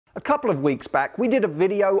A couple of weeks back, we did a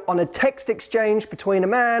video on a text exchange between a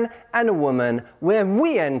man and a woman where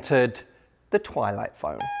we entered the Twilight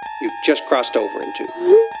phone. You've just crossed over into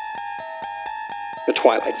the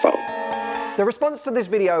Twilight phone. The response to this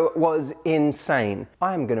video was insane.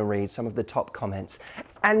 I'm going to read some of the top comments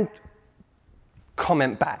and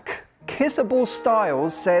comment back. Kissable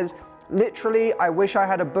Styles says, literally, I wish I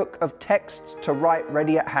had a book of texts to write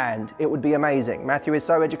ready at hand. It would be amazing. Matthew is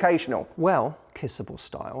so educational. Well, Kissable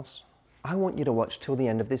Styles, I want you to watch till the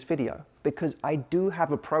end of this video because I do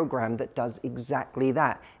have a program that does exactly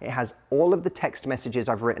that. It has all of the text messages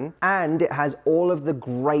I've written and it has all of the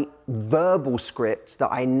great verbal scripts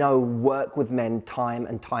that I know work with men time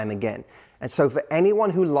and time again. And so for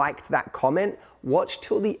anyone who liked that comment, watch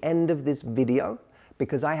till the end of this video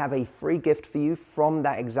because I have a free gift for you from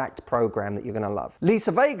that exact program that you're gonna love.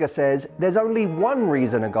 Lisa Vega says, there's only one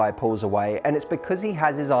reason a guy pulls away and it's because he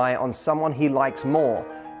has his eye on someone he likes more,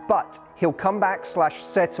 but he'll come back /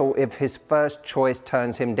 settle if his first choice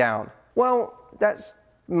turns him down. Well, that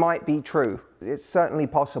might be true. It's certainly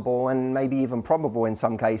possible and maybe even probable in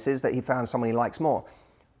some cases that he found someone he likes more.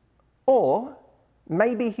 Or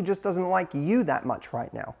maybe he just doesn't like you that much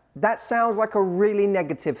right now. That sounds like a really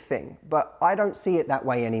negative thing, but I don't see it that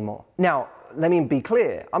way anymore. Now, let me be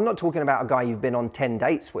clear. I'm not talking about a guy you've been on 10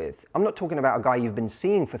 dates with. I'm not talking about a guy you've been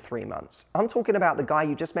seeing for 3 months. I'm talking about the guy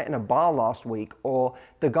you just met in a bar last week or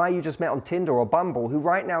the guy you just met on Tinder or Bumble who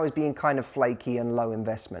right now is being kind of flaky and low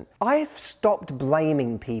investment. I've stopped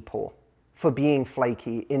blaming people for being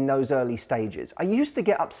flaky in those early stages. I used to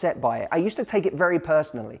get upset by it. I used to take it very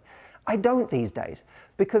personally. I don't these days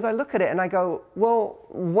because I look at it and I go, well,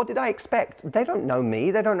 what did I expect? They don't know me.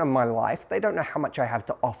 They don't know my life. They don't know how much I have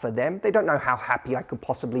to offer them. They don't know how happy I could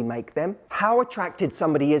possibly make them. How attracted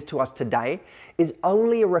somebody is to us today is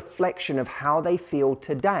only a reflection of how they feel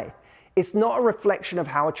today. It's not a reflection of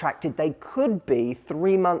how attracted they could be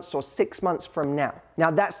 3 months or 6 months from now.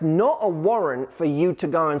 Now, that's not a warrant for you to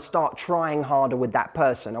go and start trying harder with that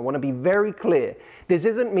person. I want to be very clear. This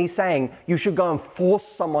isn't me saying you should go and force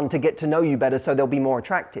someone to get to know you better so they'll be more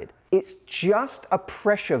attracted. It's just a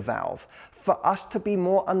pressure valve for us to be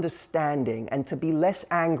more understanding and to be less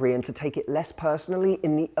angry and to take it less personally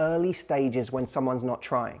in the early stages when someone's not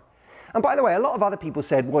trying. And by the way, a lot of other people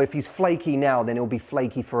said, well, if he's flaky now, then he'll be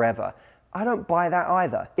flaky forever. I don't buy that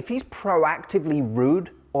either. If he's proactively rude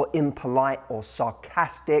or impolite or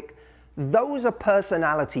sarcastic, those are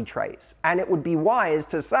personality traits. And it would be wise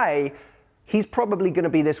to say, he's probably going to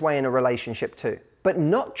be this way in a relationship too. But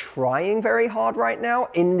not trying very hard right now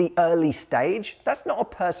in the early stage, that's not a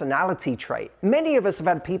personality trait. Many of us have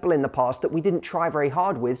had people in the past that we didn't try very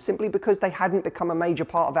hard with simply because they hadn't become a major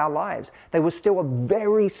part of our lives. They were still a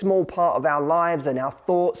very small part of our lives and our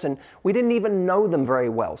thoughts, and we didn't even know them very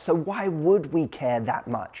well. So why would we care that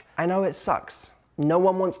much? I know it sucks. No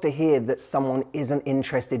one wants to hear that someone isn't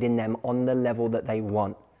interested in them on the level that they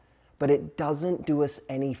want. But it doesn't do us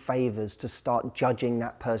any favors to start judging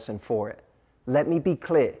that person for it. Let me be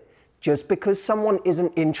clear, just because someone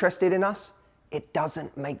isn't interested in us, it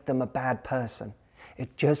doesn't make them a bad person.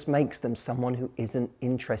 It just makes them someone who isn't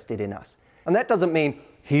interested in us. And that doesn't mean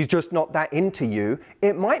he's just not that into you.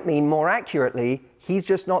 It might mean more accurately, he's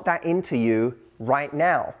just not that into you right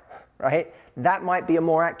now, right? That might be a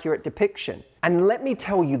more accurate depiction. And let me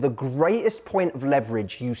tell you, the greatest point of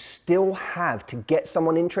leverage you still have to get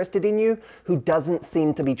someone interested in you who doesn't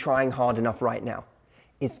seem to be trying hard enough right now.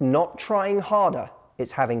 It's not trying harder,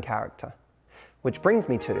 it's having character. Which brings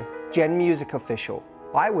me to Gen Music Official.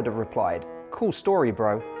 I would have replied, cool story,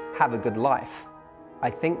 bro. Have a good life.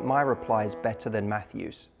 I think my reply is better than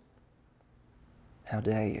Matthew's. How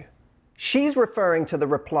dare you? She's referring to the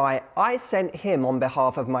reply I sent him on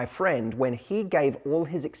behalf of my friend when he gave all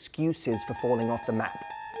his excuses for falling off the map.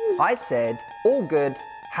 I said, all good,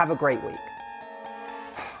 have a great week.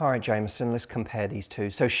 All right, Jameson, let's compare these two.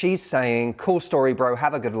 So she's saying, cool story, bro,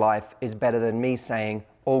 have a good life, is better than me saying,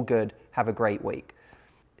 all good, have a great week.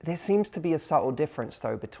 There seems to be a subtle difference,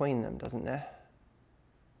 though, between them, doesn't there?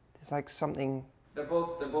 There's like something... They're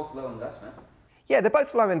both low investment. Yeah, they're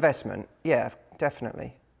both low investment. Yeah,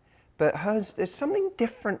 definitely. But hers, there's something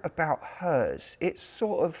different about hers. It's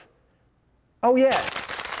sort of... Oh, yeah.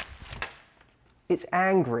 It's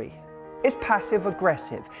angry. It's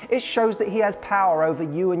passive-aggressive. It shows that he has power over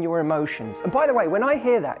you and your emotions. And by the way, when I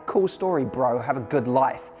hear that, cool story, bro, have a good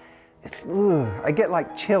life, I get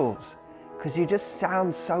like chills, because you just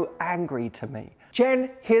sound so angry to me.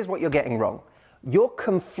 Jen, here's what you're getting wrong. You're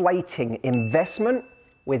conflating investment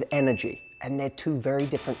with energy, and they're two very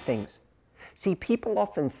different things. See, people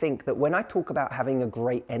often think that when I talk about having a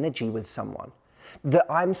great energy with someone, that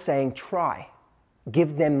I'm saying try.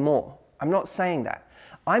 give them more. I'm not saying that.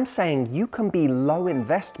 I'm saying you can be low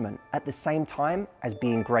investment at the same time as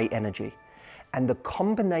being great energy. And the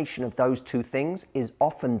combination of those two things is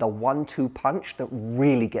often the 1-2 punch that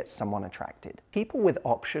really gets someone attracted. People with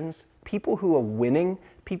options, people who are winning,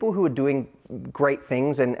 people who are doing great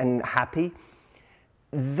things and happy,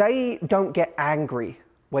 they don't get angry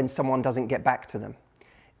when someone doesn't get back to them.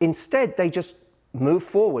 Instead, they just move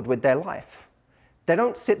forward with their life. They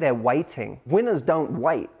don't sit there waiting. Winners don't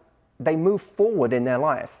wait. They move forward in their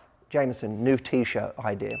life. Jameson, new t-shirt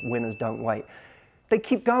idea, winners don't wait. They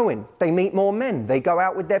keep going. They meet more men. They go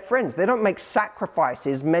out with their friends. They don't make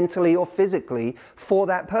sacrifices mentally or physically for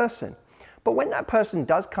that person. But when that person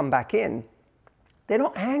does come back in, they're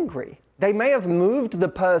not angry. They may have moved the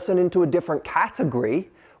person into a different category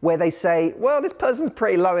where they say, well, this person's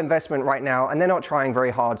pretty low investment right now and they're not trying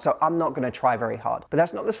very hard, so I'm not going to try very hard. But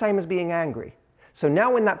that's not the same as being angry. So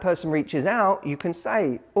now when that person reaches out, you can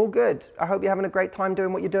say, all good. I hope you're having a great time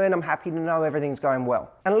doing what you're doing. I'm happy to know everything's going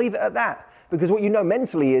well. And leave it at that. Because what you know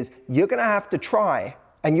mentally is you're going to have to try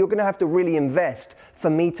and you're going to have to really invest for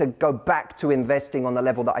me to go back to investing on the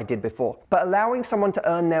level that I did before. But allowing someone to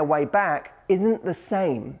earn their way back isn't the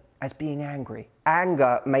same as being angry.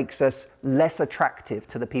 Anger makes us less attractive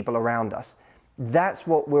to the people around us. That's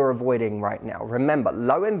what we're avoiding right now. Remember,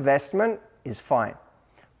 low investment is fine.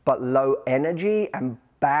 But low energy and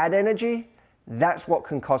bad energy, that's what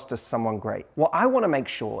can cost us someone great. What I want to make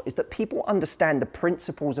sure is that people understand the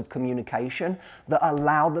principles of communication that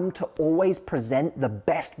allow them to always present the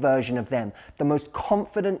best version of them, the most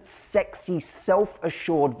confident, sexy,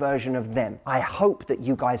 self-assured version of them. I hope that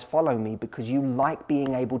you guys follow me because you like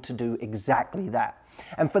being able to do exactly that.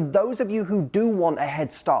 And for those of you who do want a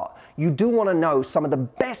head start, you do want to know some of the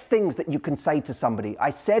best things that you can say to somebody. I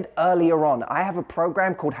said earlier on, I have a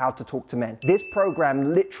program called How to Talk to Men. This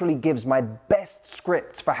program literally gives my best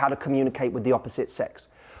scripts for how to communicate with the opposite sex.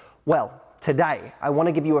 Well, today, I want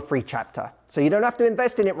to give you a free chapter. So you don't have to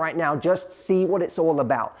invest in it right now, just see what it's all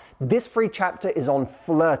about. This free chapter is on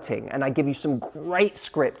flirting, and I give you some great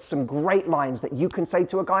scripts, some great lines that you can say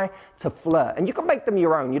to a guy to flirt. And you can make them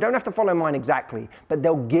your own. You don't have to follow mine exactly, but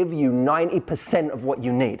they'll give you 90% of what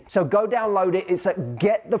you need. So go download it. It's at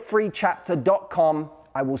getthefreechapter.com.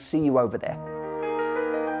 I will see you over there.